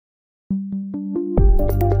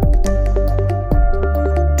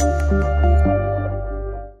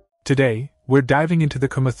Today, we're diving into the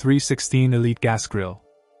Kuuma 316 Elite Gas Grill.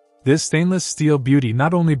 This stainless steel beauty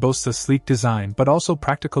not only boasts a sleek design but also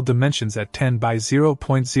practical dimensions at 10 by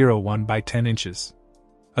 0.01 by 10 inches.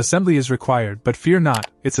 Assembly is required, but fear not,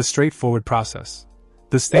 it's a straightforward process.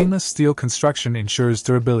 The stainless steel construction ensures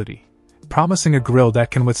durability, promising a grill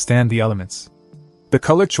that can withstand the elements. The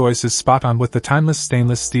color choice is spot on with the timeless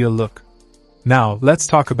stainless steel look. Now, let's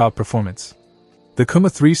talk about performance. The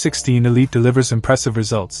Kuuma 316 Elite delivers impressive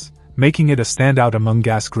results, making it a standout among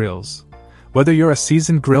gas grills. Whether you're a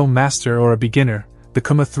seasoned grill master or a beginner, the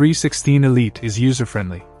Kuuma 316 Elite is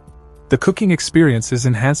user-friendly. The cooking experience is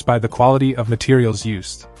enhanced by the quality of materials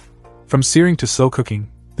used. From searing to slow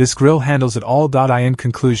cooking, this grill handles it all. In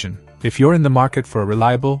conclusion, if you're in the market for a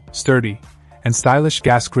reliable, sturdy, and stylish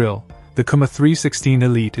gas grill, the Kuuma 316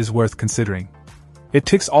 Elite is worth considering. It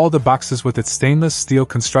ticks all the boxes with its stainless steel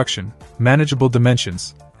construction, manageable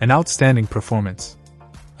dimensions, and outstanding performance.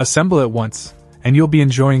 Assemble it once, and you'll be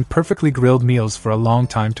enjoying perfectly grilled meals for a long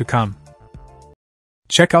time to come.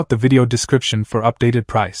 Check out the video description for updated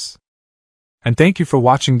price. And thank you for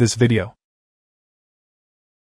watching this video.